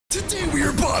Today we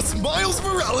are boss Miles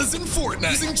Morales in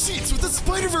Fortnite, using cheats with the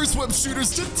Spiderverse Web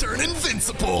Shooters to turn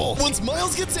invincible. Once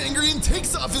Miles gets angry and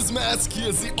takes off his mask, he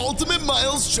has the ultimate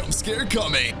Miles jump scare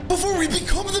coming. Before we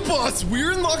become the boss,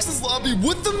 we're in Lux's lobby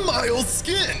with the Miles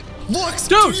skin. Lux,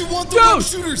 do you want the Web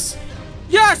Shooters?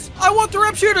 Yes, I want the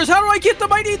Web Shooters. How do I get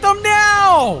them? I need them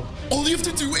now. All you have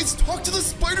to do is talk to the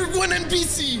Spider-Gwen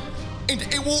NPC, and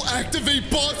it will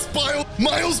activate boss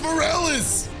Miles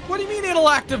Morales. What do you mean it'll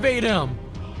activate him?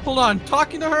 Hold on,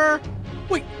 talking to her.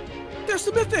 Wait, there's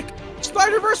the Mythic.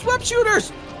 Spiderverse Web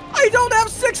Shooters. I don't have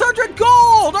 600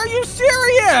 gold. Are you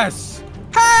serious?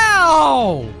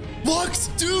 How? Lux,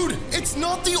 dude, it's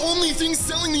not the only thing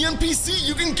selling the NPC.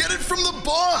 You can get it from the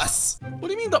boss. What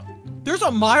do you mean there's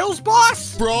a Miles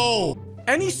boss? Bro.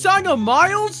 And he's selling a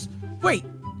Miles? Wait,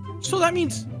 so that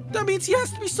means he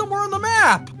has to be somewhere on the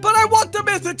map. But I want the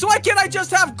Mythic, so why can't I just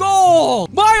have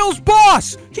gold? Miles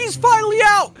boss, he's finally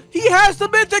out. He has the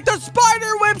Mythic. The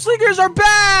spider web slingers are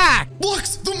back.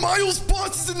 Lux, the Miles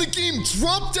boss is in the game.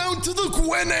 Drop down to the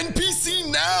Gwen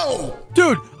NPC now.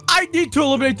 Dude, I need to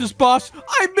eliminate this boss.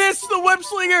 I miss the web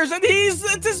slingers, and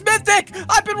it's his Mythic.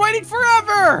 I've been waiting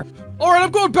forever. All right,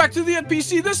 I'm going back to the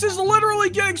NPC. This is literally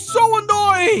getting so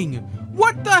annoying.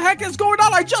 What the heck is going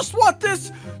on? I just want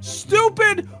this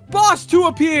stupid boss to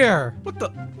appear. What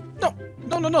the?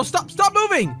 No, stop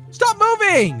moving. Stop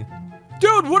moving.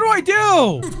 Dude, what do I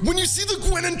do? Dude, when you see the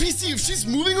Gwen NPC, if she's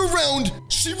moving around,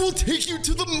 she will take you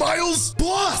to the Miles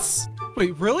boss.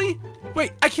 Wait, really?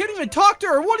 Wait, I can't even talk to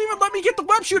her. It won't even let me get the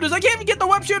Web Shooters. I can't even get the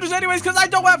Web Shooters anyways because I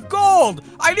don't have gold.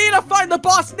 I need to find the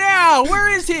boss now. Where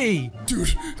is he?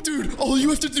 Dude, all you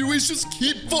have to do is just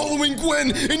keep following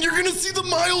Gwen and you're gonna see the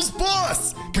Miles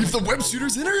boss. Keep the Web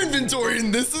Shooters in her inventory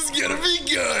and this is gonna be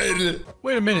good.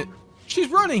 Wait a minute. She's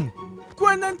running.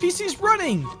 Gwen NPC's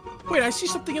running. Wait, I see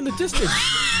something in the distance.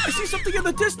 I see something in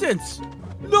the distance.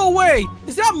 No way.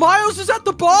 Is that Miles? Is that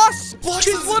the boss?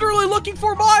 She's literally looking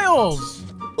for Miles.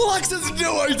 Lux has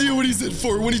no idea what he's in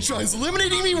for. When he tries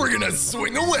eliminating me, we're gonna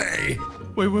swing away.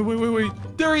 Wait.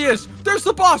 There he is. There's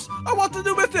the boss. I want the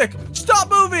new Mythic.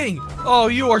 Stop moving. Oh,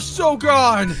 you are so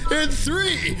gone. And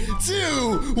 3,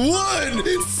 2,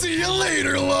 1. See you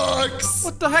later, Lux.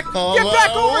 What the heck? Get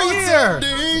back over here.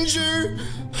 Danger.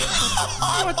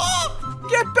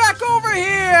 Get back over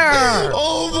here.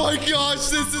 Oh my gosh,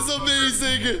 this is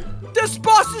amazing. This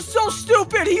boss is so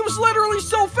stupid. He was literally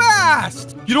so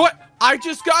fast. You know what? I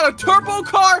just got a turbo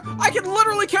car. I can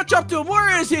literally catch up to him.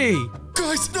 Where is he?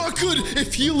 Guys, not good.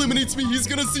 If he eliminates me, he's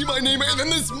gonna see my name and then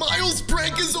this Miles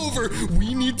prank is over.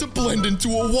 We need to blend into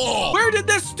a wall. Where did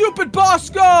this stupid boss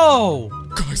go?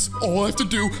 Guys, all I have to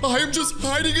do, I am just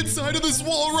hiding inside of this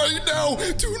wall right now.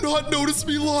 Do not notice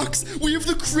me, Lux. We have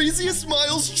the craziest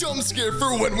Miles jump scare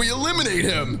for when we eliminate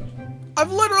him.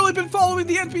 I've literally been following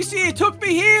the NPC. It took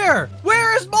me here.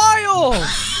 Where is Miles?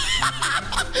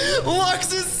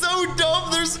 Lux is so dumb,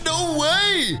 there's no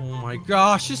way! Oh my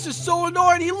gosh, this is so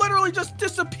annoying. He literally just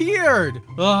disappeared.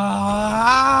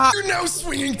 Ah! You're now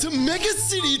swinging to Mega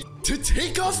City to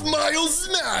take off Miles'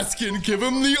 mask and give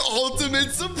him the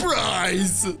ultimate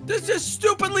surprise. This is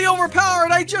stupidly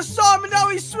overpowered. I just saw him and now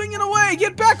he's swinging away.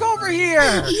 Get back over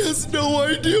here. He has no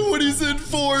idea what he's in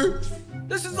for.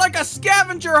 This is like a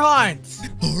scavenger hunt.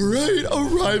 All right,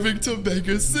 arriving to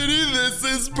Mega City. This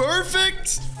is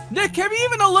perfect. Nick, have you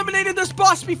even eliminated this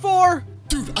boss before?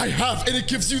 Dude, I have, and it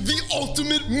gives you the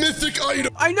ultimate Mythic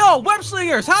item. I know, web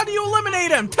slingers. How do you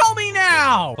eliminate him? Tell me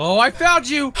now. Oh, I found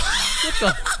you. What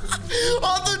the?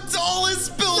 On the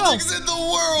tallest buildings in the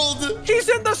world. He's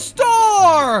in the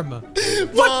storm. What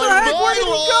the heck? Where did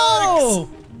he go?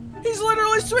 He's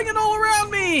literally swinging all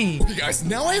around me. Okay, guys,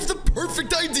 now I have the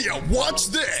perfect idea. Watch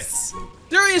this.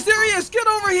 There he is, Get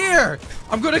over here.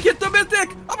 I'm gonna get the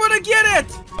Mythic. I'm gonna get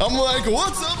it. I'm like,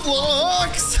 what's up,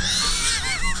 Lux?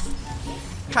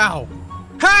 How?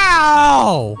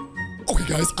 Okay,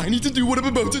 guys, I need to do what I'm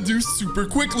about to do super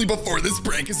quickly before this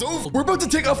prank is over. We're about to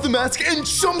take off the mask and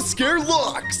jump scare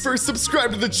Lux. First,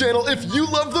 subscribe to the channel if you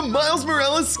love the Miles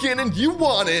Morales skin and you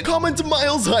want it. Comment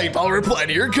Miles hype. I'll reply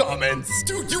to your comments.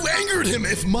 Dude, you angered him.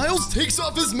 If Miles takes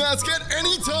off his mask at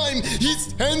any time,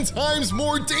 he's 10 times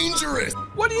more dangerous.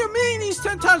 What do you mean he's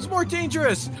 10 times more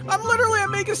dangerous? I'm literally at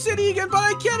Mega City again, but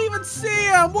I can't even see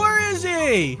him. Where is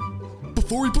he?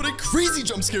 Before we put a crazy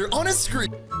jump scare on his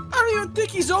screen. I don't even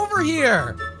think he's over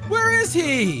here. Where is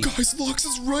he? Guys, Lux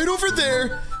is right over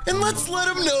there. And let's let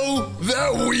him know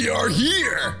that we are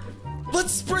here.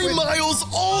 Let's spray Miles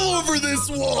all over this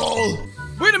wall.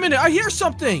 Wait a minute, I hear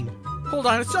something. Hold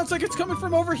on, it sounds like it's coming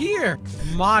from over here.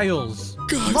 Miles.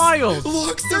 Guys, Miles.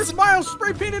 Lux There's Miles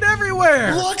spray painted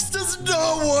everywhere. Lux does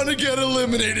not want to get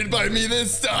eliminated by me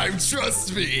this time,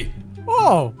 trust me.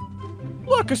 Oh,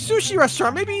 look, a sushi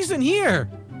restaurant. Maybe he's in here.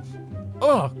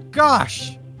 Oh,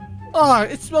 gosh. Oh,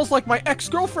 it smells like my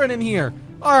ex-girlfriend in here.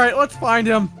 All right, let's find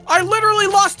him. I literally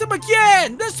lost him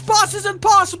again. This boss is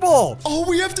impossible. All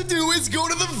we have to do is go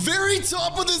to the very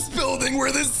top of this building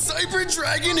where this cyber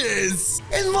dragon is.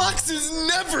 And Lux is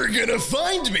never gonna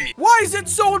find me. Why is it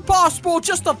so impossible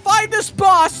just to find this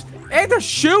boss and to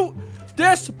shoot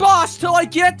this boss till I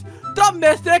get the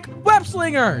mythic web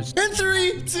slingers? In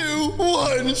 3, 2,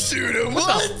 1, shoot him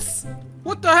once.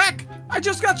 What the heck? I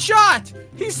just got shot.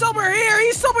 He's somewhere here.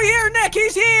 He's somewhere here, Nick.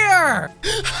 He's here.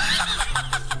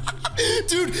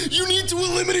 Dude, you need to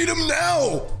eliminate him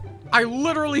now. I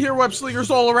literally hear web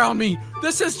slingers all around me.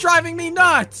 This is driving me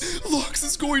nuts. Lux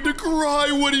is going to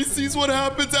cry when he sees what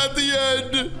happens at the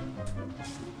end.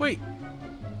 Wait,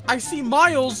 I see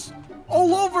Miles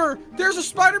all over. There's a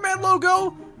Spider-Man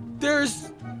logo. There's,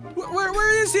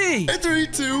 where is he? In 3,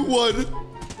 2, 1.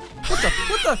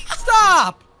 What the,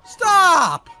 stop,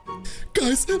 stop.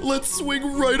 Guys, let's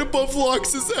swing right above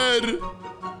Lux's head.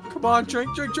 Come on,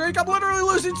 drink. I'm literally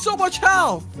losing so much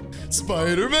health.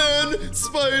 Spider-Man,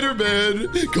 Spider-Man.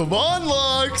 Come on,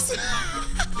 Lux.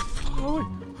 Oh,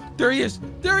 there he is.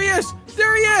 There he is.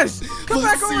 Come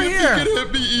back over here. Let's see if he can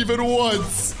hit me even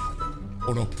once.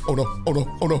 Oh no, oh no, oh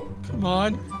no, oh no. Come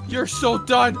on. You're so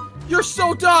done. You're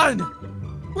so done.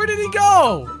 Where did he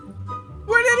go?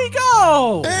 Where did he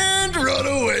go? And run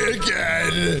away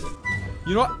again.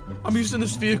 You know what? I'm using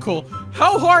this vehicle.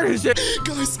 How hard is it?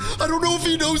 Guys, I don't know if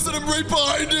he knows that I'm right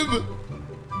behind him.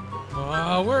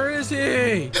 Where is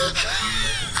he?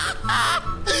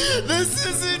 This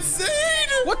is insane.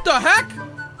 What the heck?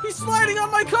 He's sliding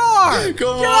on my car. Come Get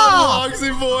on, off.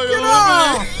 Loxy boy. Get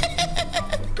off.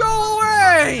 Go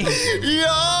away. Yo.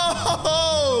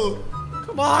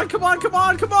 Come on.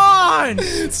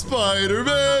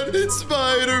 Spider-Man,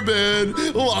 Spider-Man.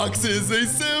 Lux is a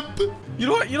simp. You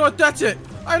know what? That's it.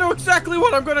 I know exactly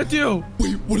what I'm gonna do.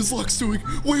 Wait, what is Lux doing?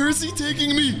 Where is he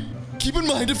taking me? Keep in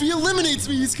mind, if he eliminates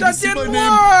me, he's gonna see my name.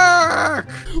 That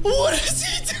didn't work! What is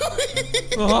he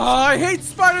doing? Oh, I hate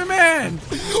Spider-Man!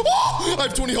 Oh, I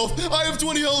have 20 health. I have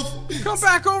 20 health. Come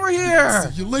back over here!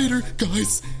 See you later,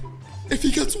 guys. If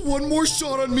he gets one more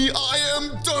shot on me, I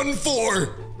am done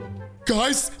for.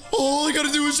 Guys, all I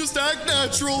gotta do is just act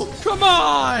natural. Come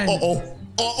on!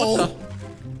 Uh-oh.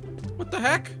 What the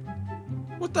heck?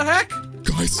 What the heck?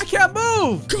 Guys. I can't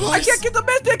move! Guys. I can't get the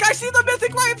mythic! I see the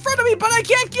mythic right in front of me, but I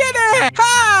can't get it!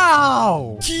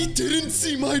 How? He didn't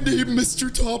see my name,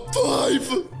 Mr. Top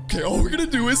 5. Okay, all we're gonna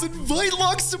do is invite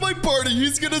Lux to my party.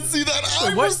 He's gonna see that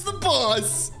I was the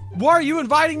boss. Why are you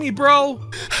inviting me, bro?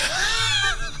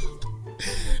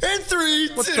 And 3,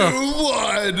 2,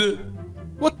 1.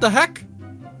 What the heck?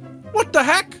 What the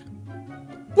heck?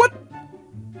 What?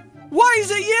 Why is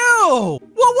it you?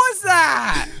 What was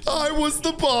that? I was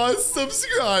the boss.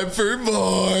 Subscribe for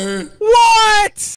more. What?